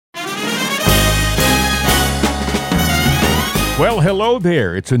Well, hello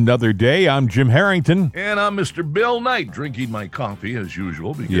there. It's another day. I'm Jim Harrington. And I'm Mr. Bill Knight, drinking my coffee as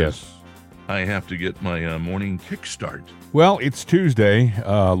usual because I have to get my morning kickstart. Well, it's Tuesday.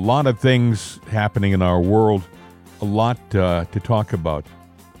 A lot of things happening in our world. A lot to talk about.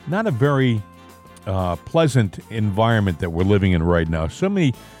 Not a very pleasant environment that we're living in right now. So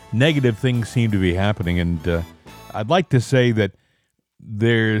many negative things seem to be happening. And I'd like to say that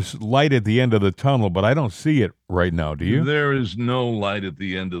there's light at the end of the tunnel, but I don't see it right now. Do you? There is no light at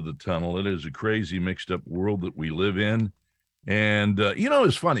the end of the tunnel. It is a crazy, mixed-up world that we live in. And,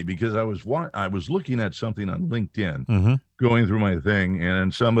 it's funny because I was looking at something on LinkedIn, going through my thing,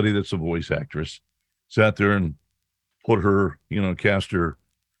 and somebody that's a voice actress sat there and put her, cast her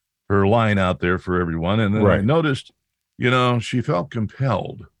line out there for everyone. And then I noticed, she felt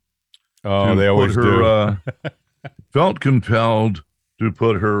compelled. Oh, they always do. Felt compelled to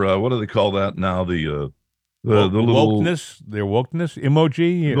put her, what do they call that now? The little wokeness, their wokeness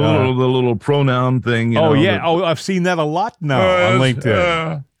emoji, the little pronoun thing. I've seen that a lot now on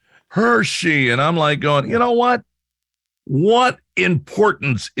LinkedIn. Her, she, and I'm like going, you know what? What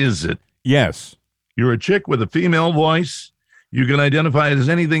importance is it? Yes, you're a chick with a female voice. You can identify it as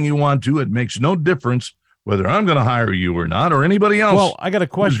anything you want to. It makes no difference whether I'm going to hire you or not, or anybody else. Well, I got a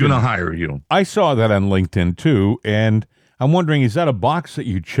question. Who's going to hire you? I saw that on LinkedIn too, and I'm wondering, is that a box that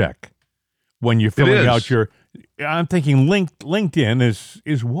you check when you're filling out your? I'm thinking LinkedIn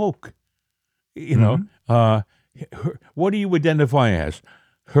is woke. What do you identify as?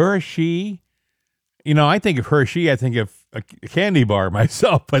 Her, she? I think of her, she. I think of a candy bar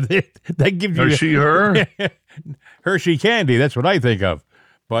myself, but that gives you she, her, Hershey candy. That's what I think of.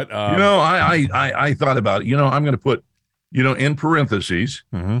 But I thought about it. I'm going to put, in parentheses,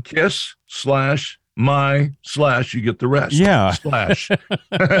 kiss / my / you get the rest. Yeah. /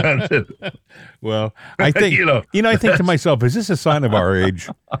 Well, I think I think to myself, is this a sign of our age?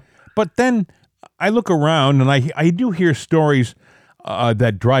 But then I look around and I do hear stories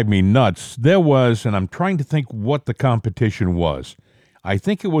that drive me nuts. There was, and I'm trying to think what the competition was. I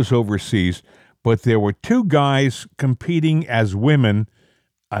think it was overseas, but there were two guys competing as women.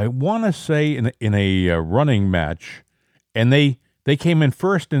 I want to say in a running match, and they came in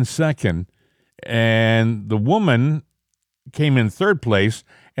first and second, and the woman came in third place,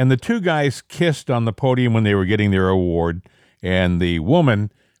 and the two guys kissed on the podium when they were getting their award, and the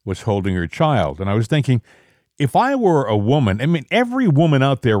woman was holding her child. And I was thinking, if I were a woman, every woman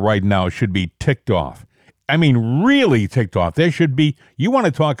out there right now should be ticked off. Really ticked off. There should be, you want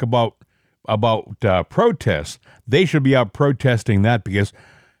to talk about protests, they should be out protesting that because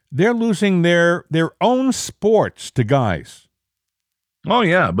they're losing their own sports to guys. Oh,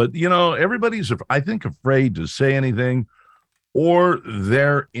 yeah. But, everybody's, I think, afraid to say anything or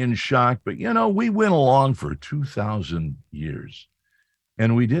they're in shock. But, we went along for 2,000 years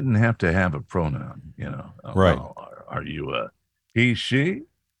and we didn't have to have a pronoun, Right. Are you a he, she?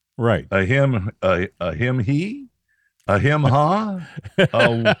 Right. A him, he? A him, ha?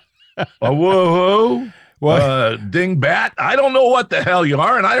 A whoa-ho? Ding bat. I don't know what the hell you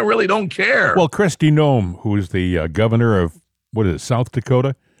are, and I really don't care. Well, Kristi Noem, who is the governor of, South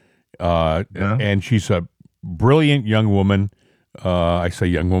Dakota? And she's a brilliant young woman. I say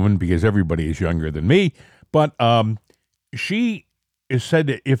young woman because everybody is younger than me. But she has said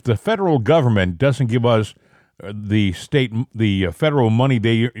that if the federal government doesn't give us the federal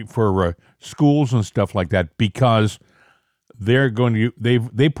money for schools and stuff like that, because they're going to,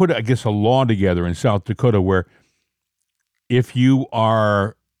 they put, I guess, a law together in South Dakota where if you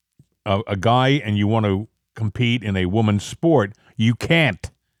are a guy and you want to compete in a woman's sport, you can't,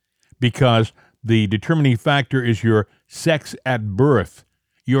 because the determining factor is your sex at birth,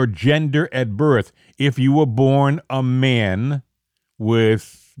 your gender at birth. If you were born a man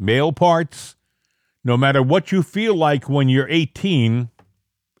with male parts, no matter what you feel like when you're 18,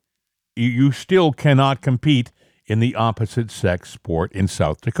 you still cannot compete in the opposite sex sport in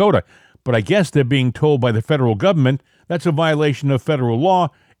South Dakota. But I guess they're being told by the federal government that's a violation of federal law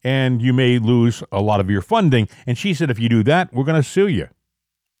and you may lose a lot of your funding. And she said, if you do that, we're going to sue you.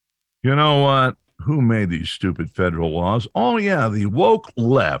 You know what? Who made these stupid federal laws? Oh, yeah, the woke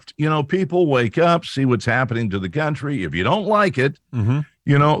left. People wake up, see what's happening to the country. If you don't like it,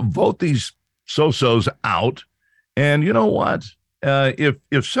 vote these so-sos out. And you know what?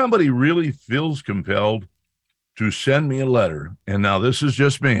 If somebody really feels compelled to send me a letter, and now this is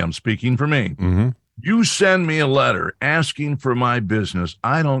just me, I'm speaking for me. You send me a letter asking for my business.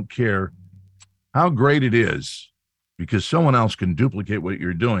 I don't care how great it is, because someone else can duplicate what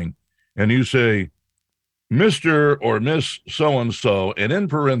you're doing. And you say, Mr. or Miss so-and-so, and in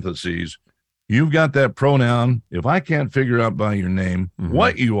parentheses, you've got that pronoun. If I can't figure out by your name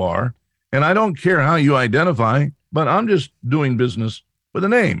what you are, and I don't care how you identify, but I'm just doing business with a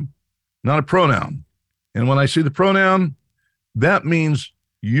name, not a pronoun. And when I see the pronoun, that means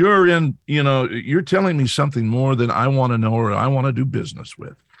you're you're telling me something more than I want to know or I want to do business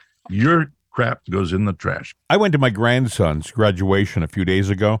with. Your crap goes in the trash. I went to my grandson's graduation a few days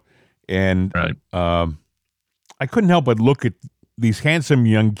ago, and I couldn't help but look at these handsome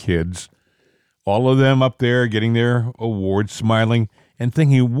young kids, all of them up there getting their awards, smiling, and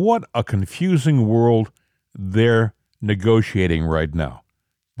thinking, what a confusing world they're negotiating right now.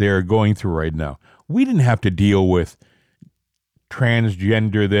 They're going through right now. We didn't have to deal with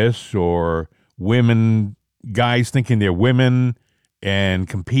transgender this or guys thinking they're women and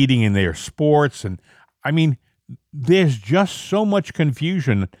competing in their sports. And I mean, there's just so much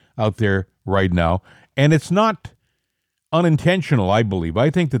confusion out there right now. And it's not unintentional, I believe. I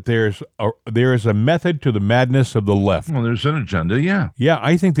think that there is a method to the madness of the left. Well, there's an agenda, yeah. Yeah,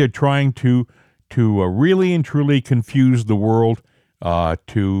 I think they're trying to really and truly confuse the world,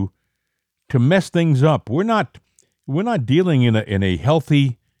 to mess things up. We're not dealing in a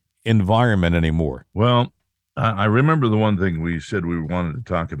healthy environment anymore. Well, I remember the one thing we said we wanted to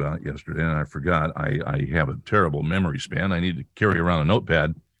talk about yesterday, and I forgot. I have a terrible memory span. I need to carry around a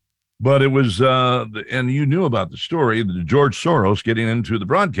notepad. But it was, and you knew about the story, George Soros getting into the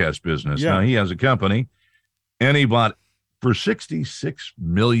broadcast business. Yeah. Now, he has a company, and he bought for $66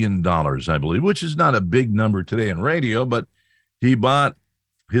 million, I believe, which is not a big number today in radio, but he bought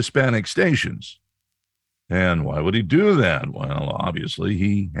Hispanic stations. And why would he do that? Well, obviously,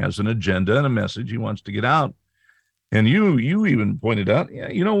 he has an agenda and a message he wants to get out. And you even pointed out, yeah,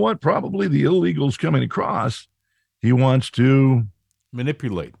 you know what? Probably the illegals coming across, he wants to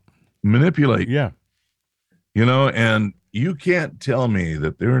Manipulate. Yeah. And you can't tell me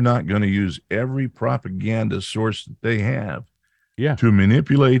that they're not going to use every propaganda source that they have to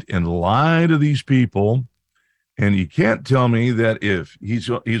manipulate and lie to these people. And you can't tell me that if he's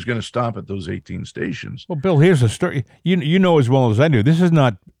going to stop at those 18 stations. Well, Bill, here's a story. You know as well as I do, this is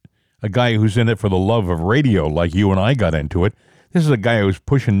not a guy who's in it for the love of radio like you and I got into it. This is a guy who's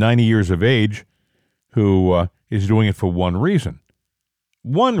pushing 90 years of age who is doing it for one reason.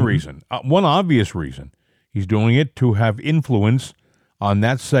 One obvious reason. He's doing it to have influence on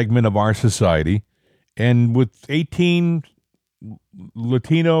that segment of our society. And with 18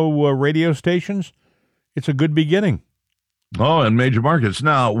 Latino radio stations, it's a good beginning. Oh, and major markets.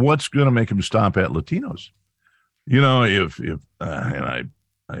 Now, what's going to make him stop at Latinos? If and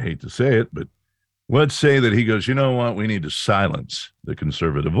I hate to say it, but let's say that he goes, you know what? We need to silence the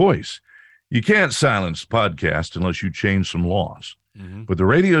conservative voice. You can't silence podcasts unless you change some laws. Mm-hmm. But the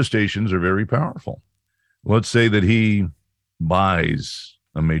radio stations are very powerful. Let's say that he buys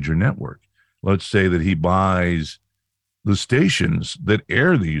a major network. Let's say that he buys the stations that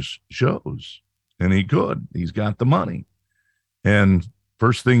air these shows. And he could. He's got the money. And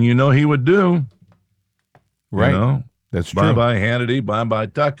first thing he would do, right? That's true. Bye-bye Hannity, bye-bye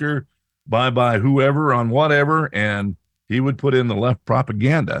Tucker, bye-bye whoever on whatever. And he would put in the left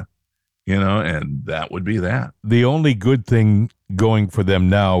propaganda, and that would be that. The only good thing going for them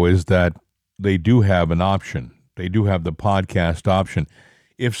now is that they do have an option. They do have the podcast option.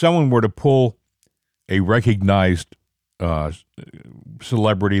 If someone were to pull a recognized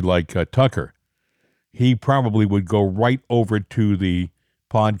celebrity like Tucker, he probably would go right over to the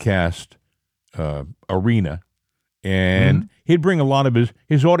podcast arena, and he'd bring a lot of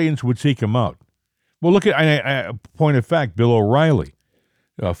his audience would seek him out. Well, look at a point of fact, Bill O'Reilly.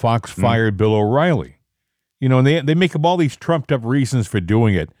 Fox fired Bill O'Reilly. And they make up all these trumped up reasons for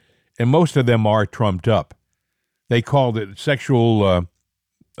doing it, and most of them are trumped up. They called it sexual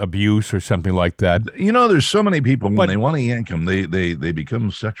abuse or something like that. There's so many people when they want to yank them, they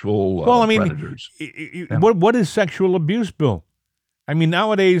become sexual predators. What is sexual abuse, Bill? I mean,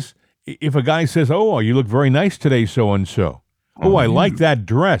 nowadays, if a guy says, "Oh, you look very nice today, so and so," "Oh, I like that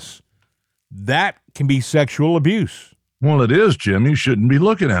dress," that can be sexual abuse. Well, it is, Jim. You shouldn't be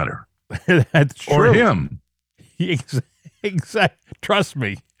looking at her. That's true. Or him. Exactly. Trust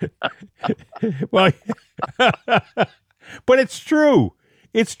me. Well, but it's true.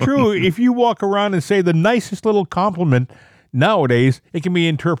 It's true. If you walk around and say the nicest little compliment, nowadays, it can be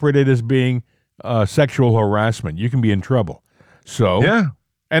interpreted as being sexual harassment. You can be in trouble. So,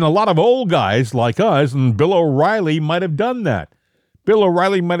 and a lot of old guys like us, and Bill O'Reilly might have done that. Bill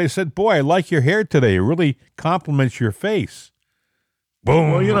O'Reilly might have said, "Boy, I like your hair today. It really compliments your face."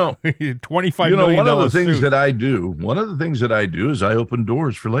 Boom. Well, $25 million one of the things suit. that I do is I open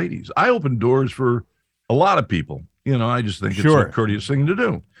doors for ladies. I open doors for a lot of people. I just think it's a courteous thing to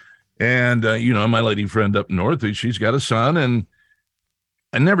do. And, my lady friend up north, she's got a son, and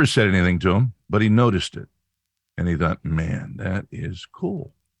I never said anything to him, but he noticed it. And he thought, man, that is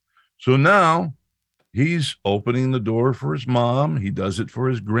cool. So now he's opening the door for his mom. He does it for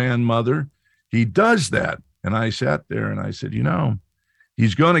his grandmother. He does that. And I sat there and I said,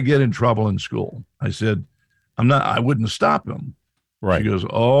 he's going to get in trouble in school. I said, I wouldn't stop him. Right. She goes,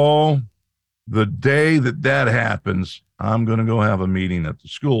 oh, the day that happens, I'm going to go have a meeting at the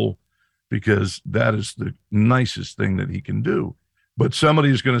school because that is the nicest thing that he can do. But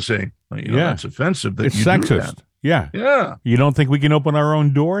somebody's going to say, that's offensive that it's you sexist. do that. Yeah. Yeah. You don't think we can open our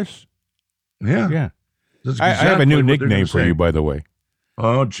own doors? Yeah. Yeah. That's I have a new nickname for you, by the way.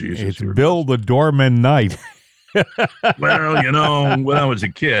 Oh, Jesus. It's Bill the Doorman Knight. Well, when I was a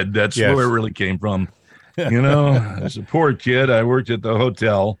kid, that's where it really came from. As a poor kid, I worked at the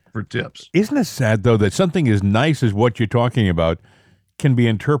hotel for tips. Isn't it sad, though, that something as nice as what you're talking about can be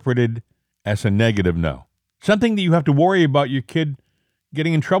interpreted as a negative now? Something that you have to worry about your kid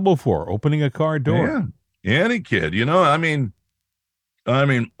getting in trouble for, opening a car door. Yeah, any kid. I mean,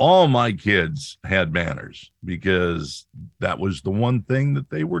 all my kids had manners because that was the one thing that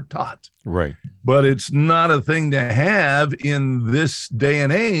they were taught. Right. But it's not a thing to have in this day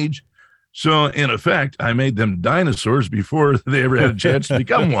and age. So in effect, I made them dinosaurs before they ever had a chance to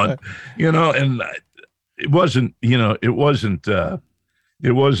become one, and it wasn't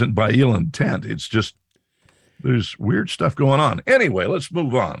by ill intent. It's just, there's weird stuff going on. Anyway, let's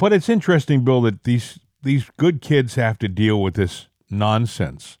move on. But it's interesting, Bill, that these good kids have to deal with this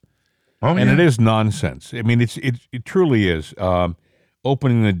nonsense. It is nonsense. I mean, it truly is.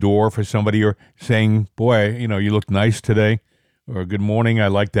 Opening the door for somebody or saying, boy, you look nice today, or good morning, I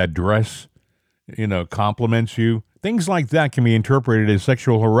like that dress, compliments you. Things like that can be interpreted as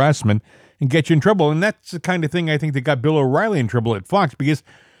sexual harassment and get you in trouble. And that's the kind of thing I think that got Bill O'Reilly in trouble at Fox, because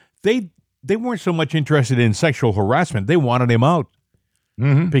they weren't so much interested in sexual harassment. They wanted him out.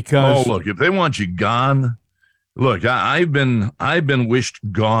 Mm-hmm. Because look, if they want you gone, look, I've been wished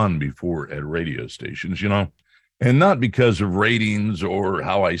gone before at radio stations, and not because of ratings or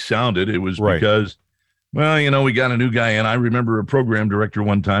how I sounded. It was because, we got a new guy in. I remember a program director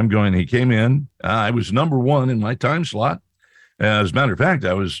one time he came in. I was number one in my time slot. As a matter of fact,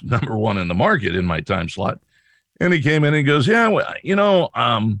 I was number one in the market in my time slot. And he came in and he goes, we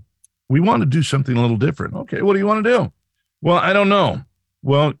want to do something a little different. Okay, what do you want to do? Well, I don't know.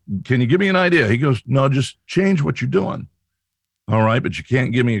 Well, can you give me an idea? He goes, no, just change what you're doing. All right, but you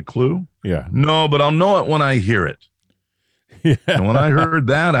can't give me a clue? Yeah. No, but I'll know it when I hear it. Yeah. And when I heard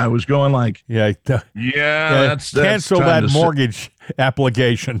that, I was going like, that's cancel that mortgage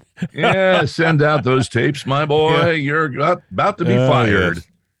application. Send out those tapes, my boy. You're about to be fired. Yes.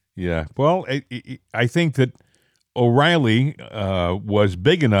 Yeah. Well, I think that O'Reilly was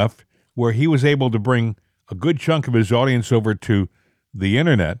big enough where he was able to bring a good chunk of his audience over to the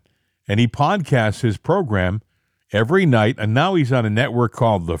internet, and he podcasts his program every night. And now he's on a network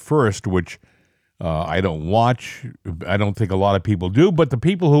called The First, which I don't watch. I don't think a lot of people do, but the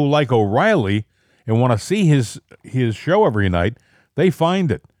people who like O'Reilly and want to see his show every night, they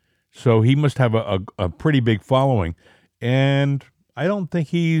find it. So he must have a pretty big following, and I don't think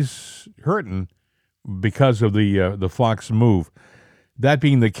he's hurting because of the Fox move. That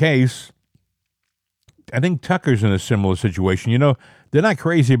being the case, I think Tucker's in a similar situation. They're not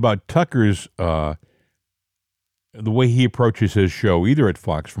crazy about Tucker's the way he approaches his show either at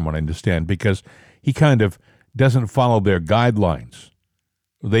Fox, from what I understand, because he kind of doesn't follow their guidelines.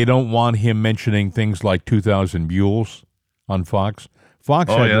 They don't want him mentioning things like 2,000 Mules on Fox.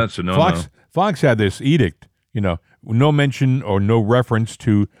 That's a no-no. Fox had this edict, no mention or no reference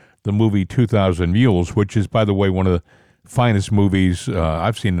to the movie 2,000 Mules, which is, by the way, one of the finest movies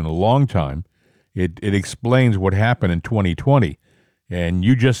I've seen in a long time. It explains what happened in 2020, and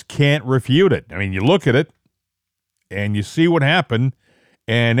you just can't refute it. I mean, you look at it, and you see what happened,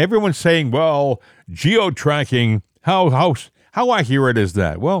 and everyone's saying, well, geo-tracking, how accurate is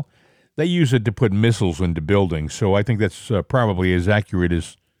that? Well, they use it to put missiles into buildings, so I think that's probably as accurate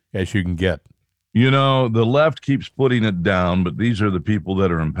as you can get. The left keeps putting it down, but these are the people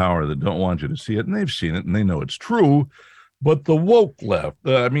that are in power that don't want you to see it, and they've seen it, and they know it's true. But the woke left,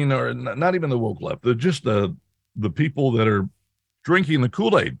 or not even the woke left, they're just the people that are drinking the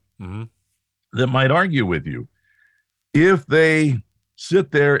Kool-Aid that might argue with you. If they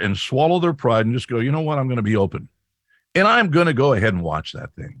sit there and swallow their pride and just go, you know what, I'm going to be open, and I'm going to go ahead and watch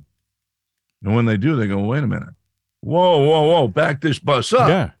that thing. And when they do, they go, wait a minute. Whoa, back this bus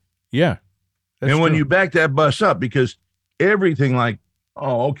up. Yeah. And when you back that bus up, because everything like,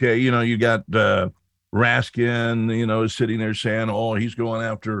 you got Raskin, is sitting there saying, he's going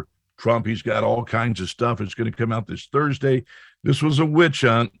after Trump. He's got all kinds of stuff. It's going to come out this Thursday. This was a witch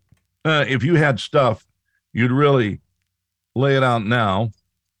hunt. If you had stuff, you'd really lay it out now.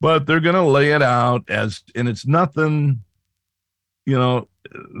 But they're going to lay it out and it's nothing,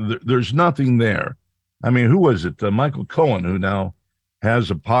 there's nothing there. I mean, who was it? Michael Cohen, who now has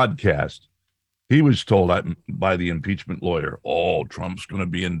a podcast. He was told by the impeachment lawyer, oh, Trump's going to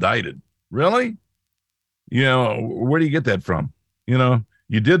be indicted. Really? Where do you get that from?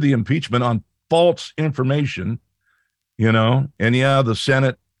 You did the impeachment on false information, and the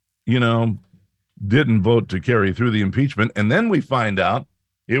Senate, didn't vote to carry through the impeachment. And then we find out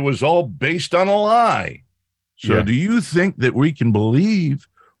it was all based on a lie. So do you think that we can believe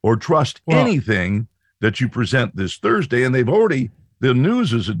or trust anything that you present this Thursday? And the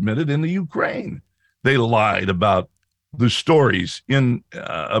news has admitted in the Ukraine, they lied about the stories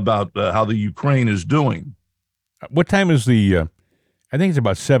about how the Ukraine is doing. What time is I think it's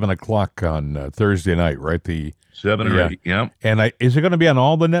about 7:00 on Thursday night, right? 7 or 8, yeah. And is it going to be on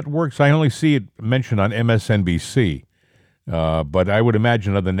all the networks? I only see it mentioned on MSNBC, but I would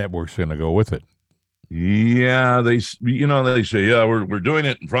imagine other networks are going to go with it. Yeah, they say, we're doing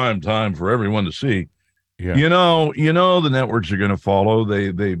it in prime time for everyone to see. Yeah. The networks are going to follow.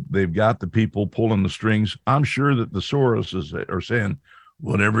 They've got the people pulling the strings. I'm sure that the Soroses are saying,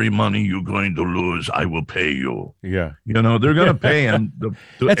 whatever money you're going to lose, I will pay you. Yeah. They're going to pay him.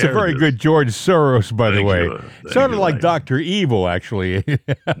 That's a very good George Soros, by the way. Sort of like Dr. Evil, actually.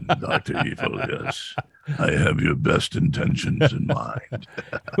 Dr. Evil, yes. I have your best intentions in mind.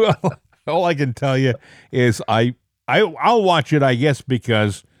 Well, all I can tell you is I'll watch it, I guess,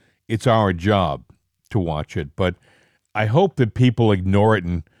 because it's our job to watch it. But I hope that people ignore it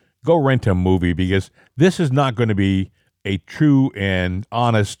and go rent a movie, because this is not going to be a true and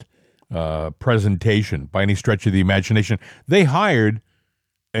honest presentation by any stretch of the imagination. They hired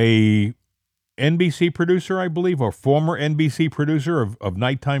a NBC producer, I believe, or former NBC producer of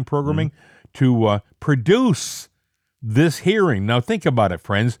nighttime programming to produce this hearing. Now, think about it,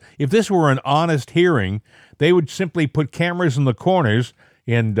 friends. If this were an honest hearing, they would simply put cameras in the corners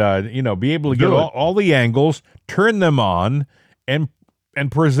and, be able to get all the angles, turn them on, and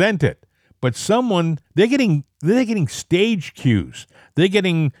present it. But they're getting stage cues. They're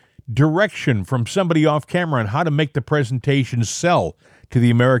getting direction from somebody off camera on how to make the presentation sell to the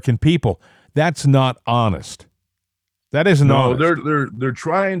American people. That's not honest. That isn't honest. They're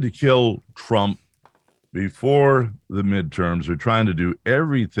trying to kill Trump before the midterms. They're trying to do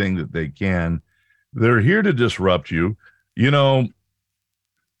everything that they can. They're here to disrupt you.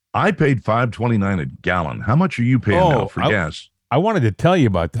 I paid $5.29 a gallon. How much are you paying now for gas? I wanted to tell you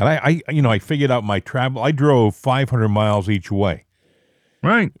about that. I figured out my travel. I drove 500 miles each way.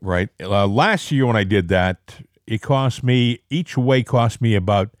 Right. Last year when I did that, each way cost me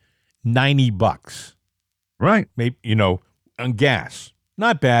about $90. Right. Maybe, on gas.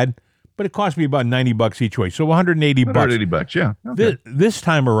 Not bad, but it cost me about $90 each way. So $180. $180, yeah. Okay. This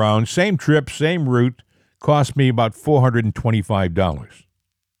time around, same trip, same route, cost me about $425.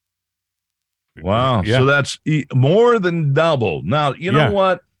 Wow. Yeah. So that's more than double. Now, you know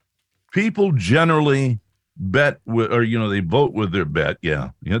what? People generally bet they vote with their bet.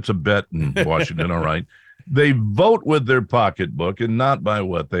 Yeah. It's a bet in Washington. All right. They vote with their pocketbook and not by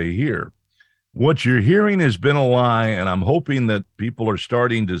what they hear. What you're hearing has been a lie, and I'm hoping that people are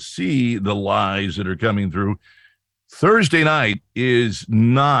starting to see the lies that are coming through. Thursday night is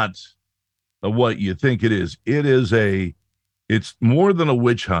not what you think it is. It's more than a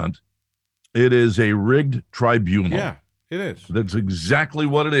witch hunt. It is a rigged tribunal. Yeah, it is. That's exactly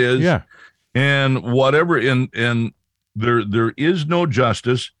what it is. Yeah. And whatever, and there is no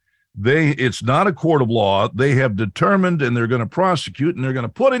justice. It's not a court of law. They have determined, and they're going to prosecute, and they're going to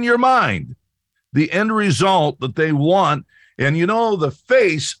put in your mind the end result that they want. And the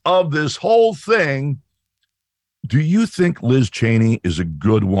face of this whole thing, do you think Liz Cheney is a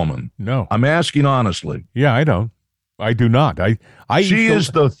good woman? No. I'm asking honestly. Yeah, I don't. I do not. I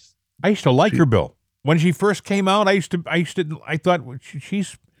used to like her, Bill. When she first came out, I thought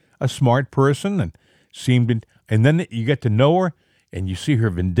she's a smart person and and then you get to know her and you see her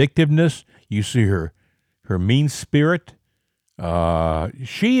vindictiveness, you see her mean spirit.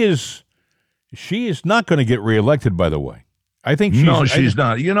 She is not going to get reelected, by the way. I think she's not.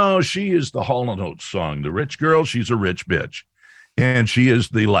 She is the Hall & Oates song. The rich girl, she's a rich bitch. And she is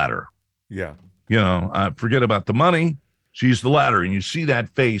the latter. Yeah. Forget about the money. She's the latter. And you see that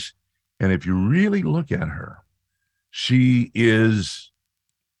face. And if you really look at her, she is,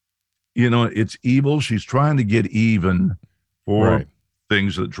 it's evil. She's trying to get even for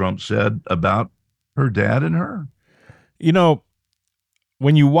things that Trump said about her dad and her.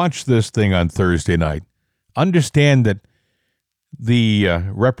 when you watch this thing on Thursday night, understand that the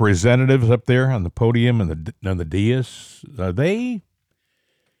representatives up there on the podium and the dais,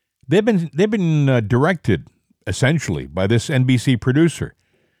 they've been directed essentially by this NBC producer.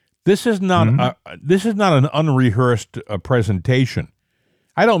 This is not an unrehearsed presentation.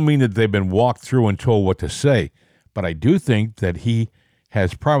 I don't mean that they've been walked through and told what to say, but I do think that he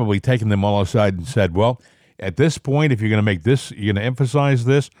has probably taken them all aside and said, well, at this point, if you're going to make this, you're going to emphasize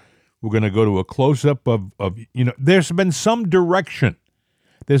this, we're going to go to a close-up of there's been some direction.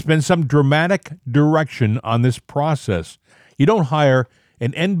 There's been some dramatic direction on this process. You don't hire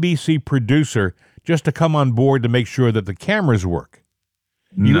an NBC producer just to come on board to make sure that the cameras work.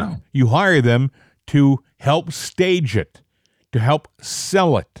 No. You hire them to help stage it, to help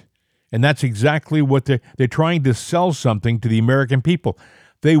sell it. And that's exactly what they're trying to sell something to the American people.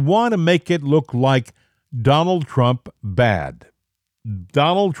 They want to make it look like Donald Trump bad.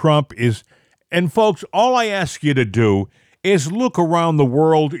 Donald Trump is, and folks, all I ask you to do is look around the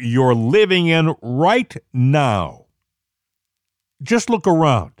world you're living in right now. Just look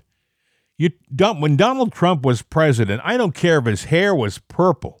around. When Donald Trump was president, I don't care if his hair was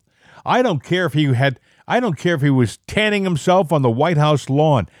purple. I don't care if he was tanning himself on the White House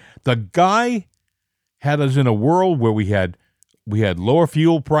lawn. The guy had us in a world where we had lower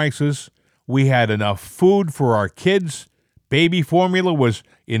fuel prices. We had enough food for our kids. Baby formula was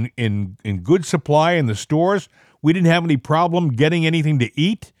in good supply in the stores. We didn't have any problem getting anything to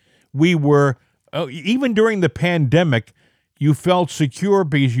eat. We were, even during the pandemic, you felt secure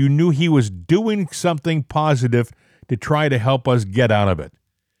because you knew he was doing something positive to try to help us get out of it.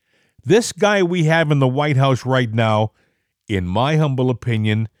 This guy we have in the White House right now, in my humble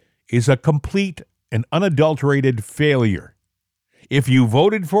opinion, is a complete and unadulterated failure. If you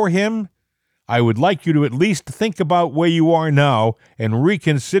voted for him, I would like you to at least think about where you are now and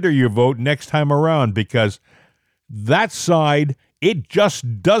reconsider your vote next time around, because that side, it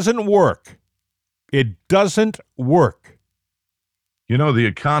just doesn't work. It doesn't work. The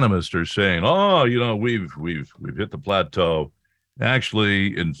economists are saying, "Oh, we've hit the plateau.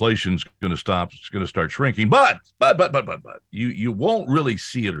 Actually, inflation's going to stop. It's going to start shrinking. But you won't really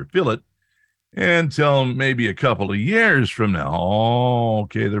see it or feel it until maybe a couple of years from now." Oh,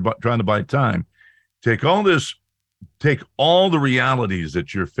 okay, they're trying to buy time. Take all the realities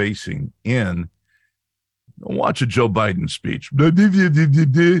that you're facing in. Watch a Joe Biden speech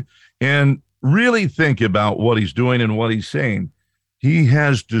and really think about what he's doing and what he's saying. He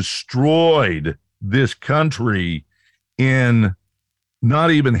has destroyed this country in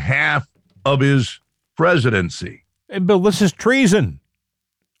not even half of his presidency. And Bill, this is treason.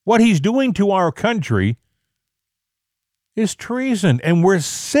 What he's doing to our country is treason, and we're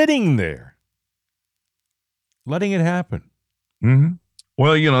sitting there letting it happen. Mm-hmm.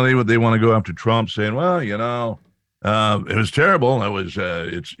 Well, they want to go after Trump, saying, "Well, it was terrible. It was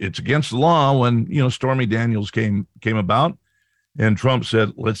it's against the law." When Stormy Daniels came about, and Trump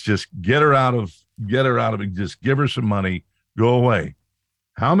said, "Let's just get her out of it. Just give her some money, go away."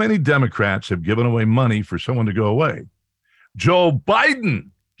 How many Democrats have given away money for someone to go away? Joe Biden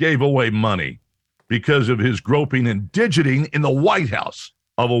gave away money because of his groping and digiting in the White House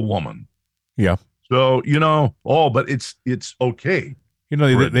of a woman. Yeah. So, but it's okay.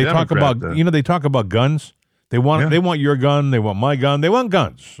 They talk about guns. They want your gun. They want my gun. They want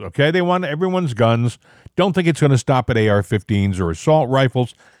guns. Okay. They want everyone's guns. Don't think it's going to stop at AR-15s or assault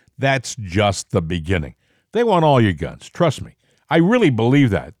rifles. That's just the beginning. They want all your guns. Trust me. I really believe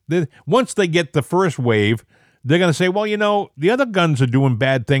that. Once they get the first wave, they're going to say, well, the other guns are doing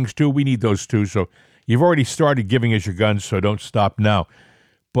bad things too. We need those too. So you've already started giving us your guns, so don't stop now.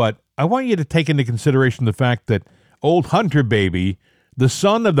 But I want you to take into consideration the fact that old Hunter Baby, the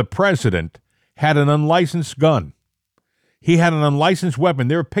son of the president, had an unlicensed gun. He had an unlicensed weapon.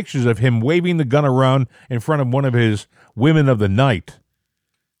 There are pictures of him waving the gun around in front of one of his women of the night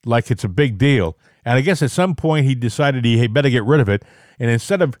like it's a big deal. And I guess at some point he decided he better get rid of it. And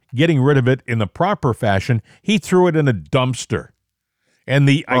instead of getting rid of it in the proper fashion, he threw it in a dumpster. And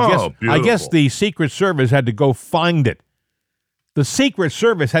I guess the Secret Service had to go find it. The Secret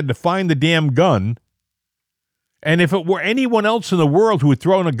Service had to find the damn gun. And if it were anyone else in the world who had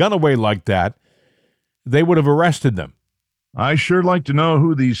thrown a gun away like that, they would have arrested them. I sure like to know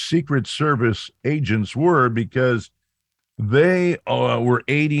who these Secret Service agents were, because they were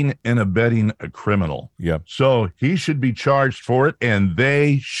aiding and abetting a criminal. Yeah. So he should be charged for it, and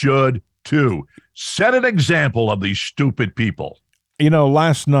they should too. Set an example of these stupid people.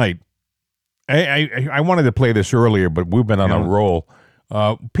 Last night, I wanted to play this earlier, but we've been on a roll.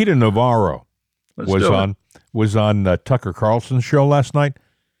 Peter Navarro was on, was on Tucker Carlson's show last night.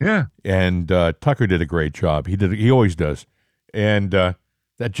 Yeah. And Tucker did a great job. He always does. And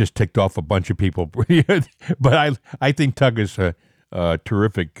that just ticked off a bunch of people. But I think Tucker's a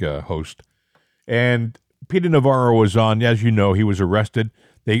terrific host. And Peter Navarro was on. As you know, he was arrested.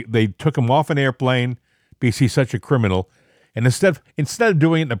 They took him off an airplane because he's such a criminal. And instead of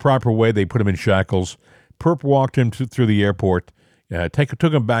doing it in the proper way, they put him in shackles. Perp walked him through the airport,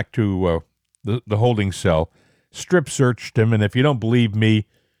 took him back to the holding cell, strip searched him. And if you don't believe me,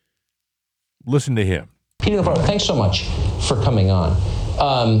 listen to him. Peter Navarro, thanks so much for coming on.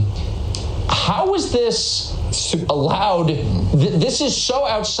 How was this allowed? This is so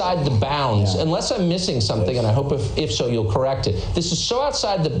outside the bounds, unless I'm missing something, and I hope if so, you'll correct it. This is so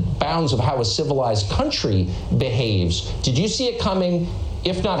outside the bounds of how a civilized country behaves. Did you see it coming?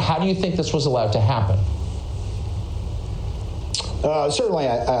 If not, how do you think this was allowed to happen? Certainly,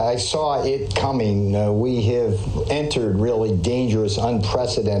 I saw it coming. We have entered really dangerous,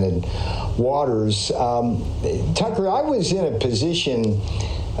 unprecedented waters. Tucker, I was in a position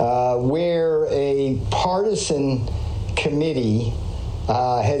where a partisan committee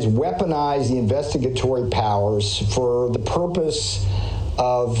has weaponized the investigatory powers for the purpose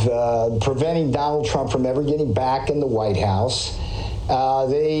of preventing Donald Trump from ever getting back in the White House.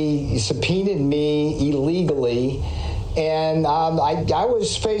 They subpoenaed me illegally. And I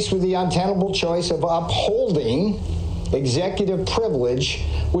was faced with the untenable choice of upholding executive privilege,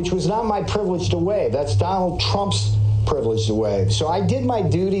 which was not my privilege to waive. That's Donald Trump's privilege to waive. So I did my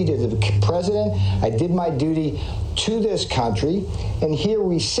duty to the president. I did my duty to this country, and here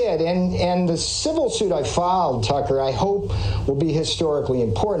we sit. And the civil suit I filed, Tucker, I hope will be historically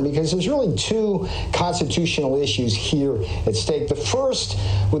important because there's really two constitutional issues here at stake. The first,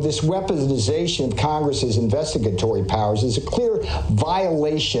 with this weaponization of Congress's investigatory powers, is a clear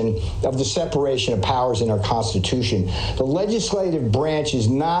violation of the separation of powers in our Constitution. The legislative branch is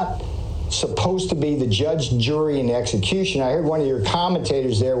not supposed to be the judge, jury, and execution. I heard one of your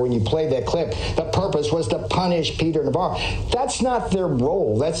commentators there when you played that clip. The purpose was to punish Peter Navarro. That's not their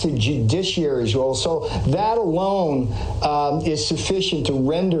role. That's the judiciary's role. So that alone is sufficient to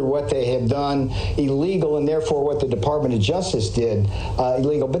render what they have done illegal, and therefore what the Department of Justice did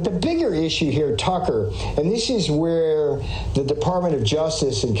illegal. But the bigger issue here, Tucker, and this is where the Department of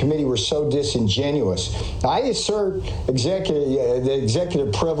Justice and committee were so disingenuous. I assert the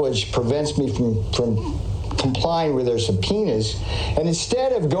executive privilege prevents me from complying with their subpoenas, and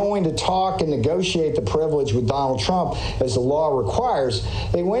instead of going to talk and negotiate the privilege with Donald Trump as the law requires,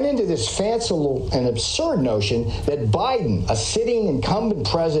 they went into this fanciful and absurd notion that Biden, a sitting incumbent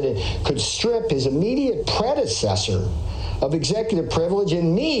president, could strip his immediate predecessor of executive privilege,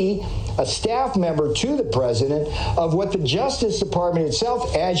 and me, a staff member to the president, of what the Justice Department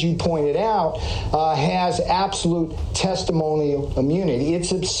itself, as you pointed out, has absolute testimonial immunity.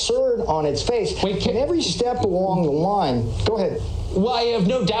 It's absurd on its face. Wait, can every step along the line, go ahead. Well, I have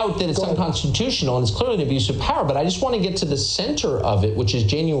no doubt that it's unconstitutional and it's clearly an abuse of power, but I just want to get to the center of it, which is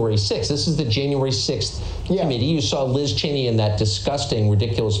January 6th. This is the January 6th committee. You saw Liz Cheney in that disgusting,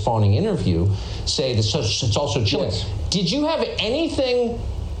 ridiculous, fawning interview say this, it's also chilling. Yes. Did you have anything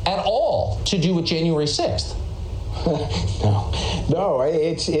at all to do with January 6th? No,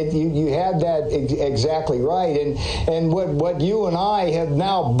 you had that exactly right, and what you and I have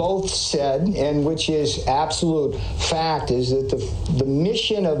now both said, and which is absolute fact, is that the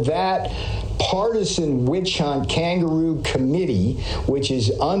mission of that partisan witch hunt kangaroo committee, which is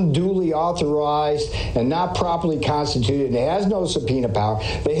unduly authorized and not properly constituted and has no subpoena power,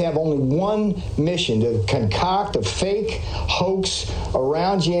 they have only one mission: to concoct a fake hoax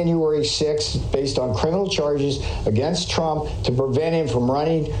around January 6th based on criminal charges against Trump to prevent him from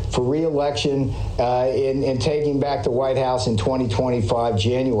running for re-election and taking back the White House in 2025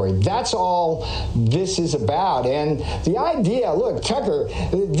 January. That's all this is about. And the idea, look, Tucker,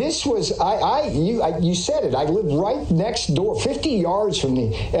 this was, you said it, I live right next door, 50 yards from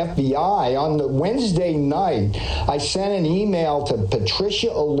the FBI. On the Wednesday night, I sent an email to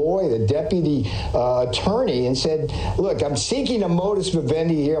Patricia Alloy, the deputy attorney, and said, look, I'm seeking a modus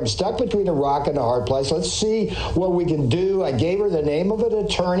vivendi here. I'm stuck between a rock and a hard place. Let's see what we can do. I gave her the name of an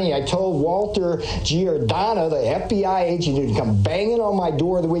attorney. I told Walter Giordano, the FBI agent who'd come banging on my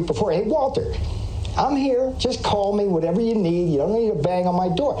door the week before, hey, Walter, I'm here. Just call me, whatever you need. You don't need to bang on my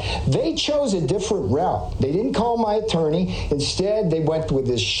door. They chose a different route. They didn't call my attorney. Instead, they went with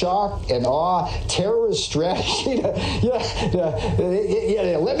this shock and awe terrorist strategy.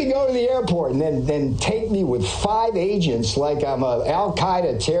 Let me go to the airport and then take me with 5 agents like I'm a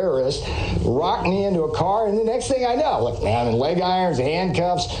Al-Qaeda terrorist, rock me into a car, and the next thing I know, look, man, in leg irons,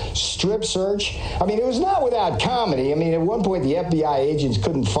 handcuffs, strip search. I mean, it was not without comedy. I mean, at one point, the FBI agents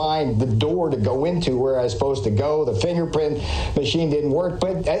couldn't find the door to go into where I was supposed to go. The fingerprint machine didn't work.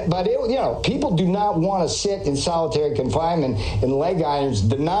 But it, people do not want to sit in solitary confinement in leg irons,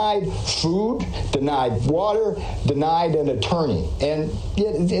 denied food, denied water, denied an attorney. And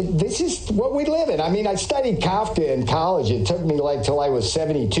this is what we live in. I mean, I studied Kafka in college. It took me till I was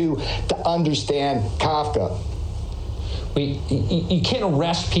 72 to understand Kafka. You can't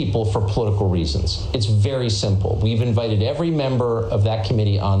arrest people for political reasons. It's very simple. We've invited every member of that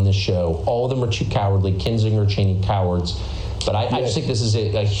committee on this show. All of them are too cowardly. Kinzinger, Cheney, cowards. But I just think this is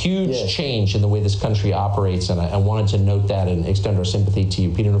a huge change in the way this country operates, and I wanted to note that and extend our sympathy to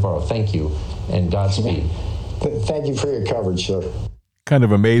you. Peter Navarro, thank you, and Godspeed. Thank you for your coverage, sir. Kind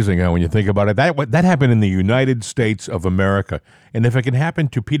of amazing how, when you think about it, that happened in the United States of America. And if it can happen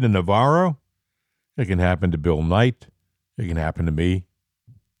to Peter Navarro, it can happen to Bill Knight. It can happen to me.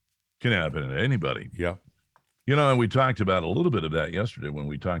 Can happen to anybody. Yeah. And we talked about a little bit of that yesterday when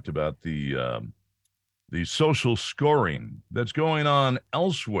we talked about the social scoring that's going on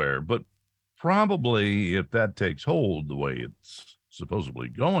elsewhere. But probably if that takes hold the way it's supposedly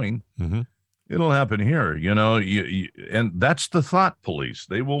going, it'll happen here. And that's the thought police.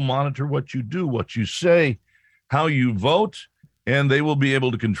 They will monitor what you do, what you say, how you vote. And they will be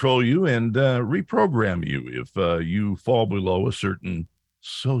able to control you and reprogram you if you fall below a certain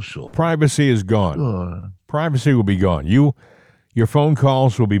social. Privacy is gone. Privacy will be gone. Your phone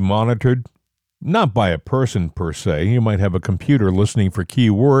calls will be monitored, not by a person per se. You might have a computer listening for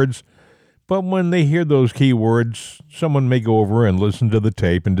keywords, but when they hear those keywords, someone may go over and listen to the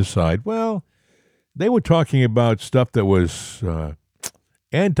tape and decide, well, they were talking about stuff that was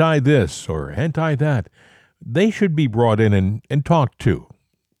anti-this or anti-that. They should be brought in and talked to.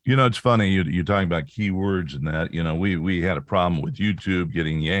 It's funny, you're talking about keywords and that. We had a problem with YouTube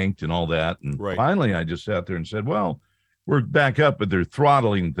getting yanked and all that. And finally, I just sat there and said, well, we're back up, but they're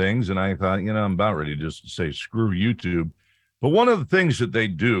throttling things. And I thought, I'm about ready to just say, screw YouTube. But one of the things that they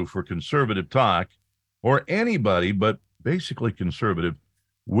do for conservative talk, or anybody, but basically conservative,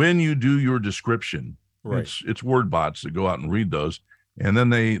 when you do your description, it's word bots that go out and read those. And then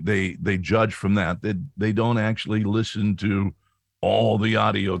they judge from that. They don't actually listen to all the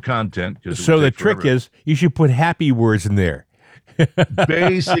audio content. So the trick is you should put happy words in there.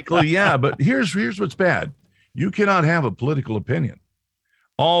 Basically, yeah. But here's what's bad. You cannot have a political opinion.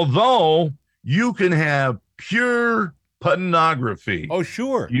 Although you can have pure pornography. Oh,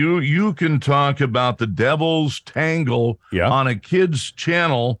 sure. You can talk about the devil's tangle on a kid's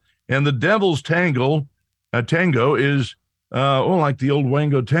channel. And the devil's tango is... like the old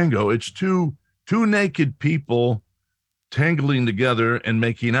Wango Tango, it's two naked people tangling together and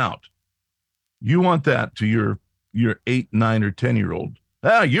making out. You want that to your 8, 9, or 10-year-old.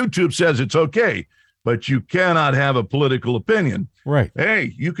 YouTube says it's okay, but you cannot have a political opinion. Right.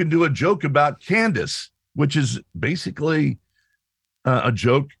 Hey, you can do a joke about Candace, which is basically a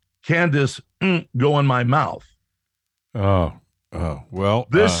joke. Candace, go in my mouth. Oh, well.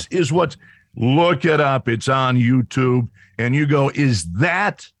 This is what... Look it up. It's on YouTube. And you go, is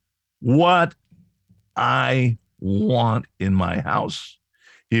that what I want in my house?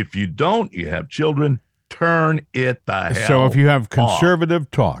 If you don't, you have children, turn it the hell So if you have conservative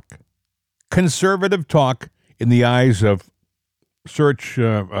off. Conservative talk in the eyes of search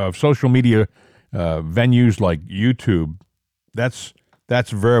of social media venues like YouTube, that's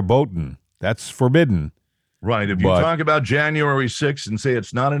verboten. That's forbidden. Right. If you talk about January 6th and say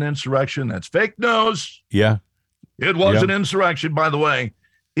it's not an insurrection, that's fake news. Yeah. It was an insurrection, by the way.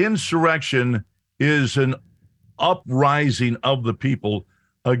 Insurrection is an uprising of the people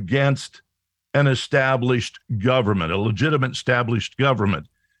against an established government, a legitimate established government.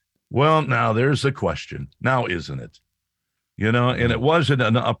 Well, now there's a question. Now, isn't it? And it wasn't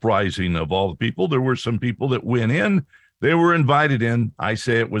an uprising of all the people. There were some people that went in. They were invited in. I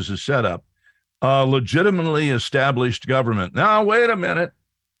say it was a setup. Legitimately established government. Now, wait a minute.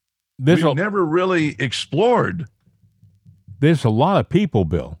 We've never really explored. There's a lot of people,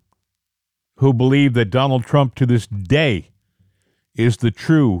 Bill, who believe that Donald Trump to this day is the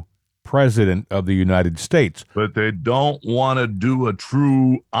true president of the United States. But they don't want to do a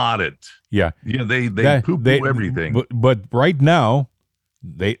true audit. Yeah. Yeah, they poo-poo everything. But right now,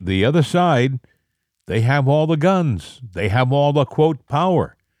 the other side they have all the guns. They have all the, quote,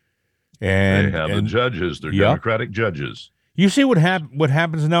 power. And they have the judges. They're Democratic judges. You see what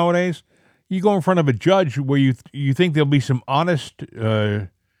happens nowadays? You go in front of a judge where you think there'll be some honest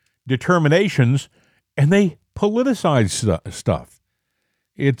determinations, and they politicize stuff.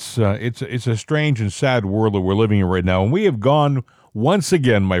 It's a strange and sad world that we're living in right now, and we have gone once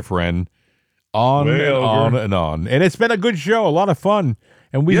again, my friend, on and on and on. And it's been a good show, a lot of fun.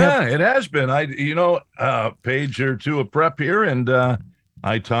 And it has been. Page or two of prep here, and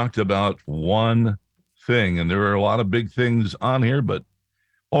I talked about one thing, and there are a lot of big things on here, but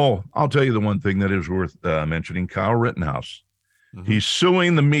I'll tell you the one thing that is worth mentioning. Kyle Rittenhouse. Mm-hmm. He's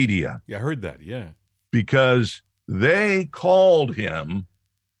suing the media. Yeah, I heard that, yeah. Because they called him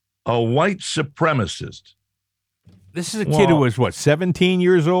a white supremacist. This is a kid who was, 17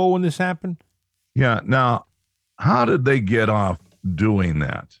 years old when this happened? Yeah. Now, how did they get off doing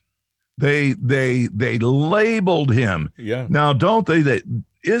that? They labeled him. Yeah. Now, don't they?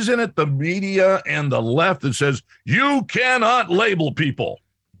 Isn't it the media and the left that says you cannot label people?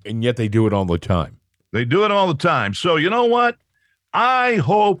 And yet they do it all the time. They do it all the time. So you know what? I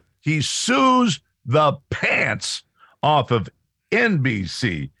hope he sues the pants off of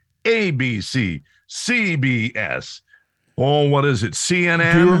NBC, ABC, CBS. What is it?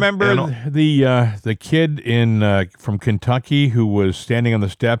 CNN. Do you remember the kid from Kentucky who was standing on the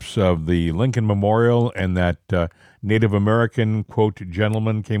steps of the Lincoln Memorial, and that Native American, quote,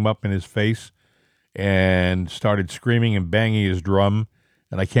 gentleman came up in his face and started screaming and banging his drum?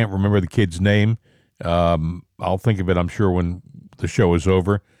 And I can't remember the kid's name. I'll think of it, I'm sure, when the show is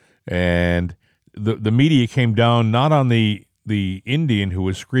over. And the media came down not on the Indian who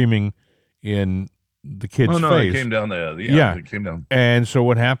was screaming in the kid's face. It came down it came down. And so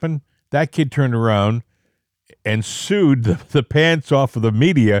what happened? That kid turned around and sued the pants off of the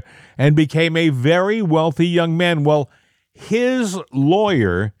media and became a very wealthy young man. Well, his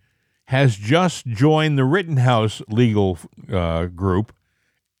lawyer has just joined the Rittenhouse legal group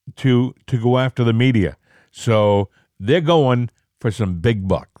to go after the media. So they're going for some big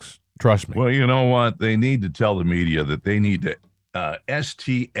bucks. Trust me. Well, you know what? They need to tell the media that they need to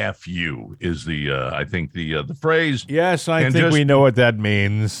STFU is I think the phrase. Yes, I think we know what that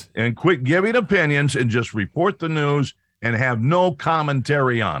means. And quit giving opinions and just report the news and have no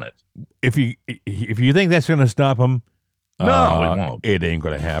commentary on it. If you think that's going to stop them, no, it won't. It ain't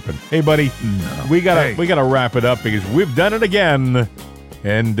going to happen. Hey, buddy, we gotta wrap it up because we've done it again.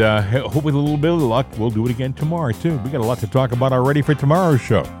 And hope with a little bit of luck, we'll do it again tomorrow, too. We got a lot to talk about already for tomorrow's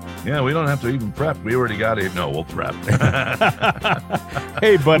show. Yeah, we don't have to even prep. We already got it. No, we'll prep.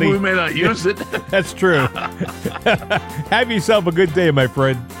 Hey, buddy. We may not use it. That's true. Have yourself a good day, my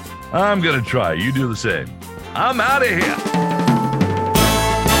friend. I'm going to try. You do the same. I'm out of here.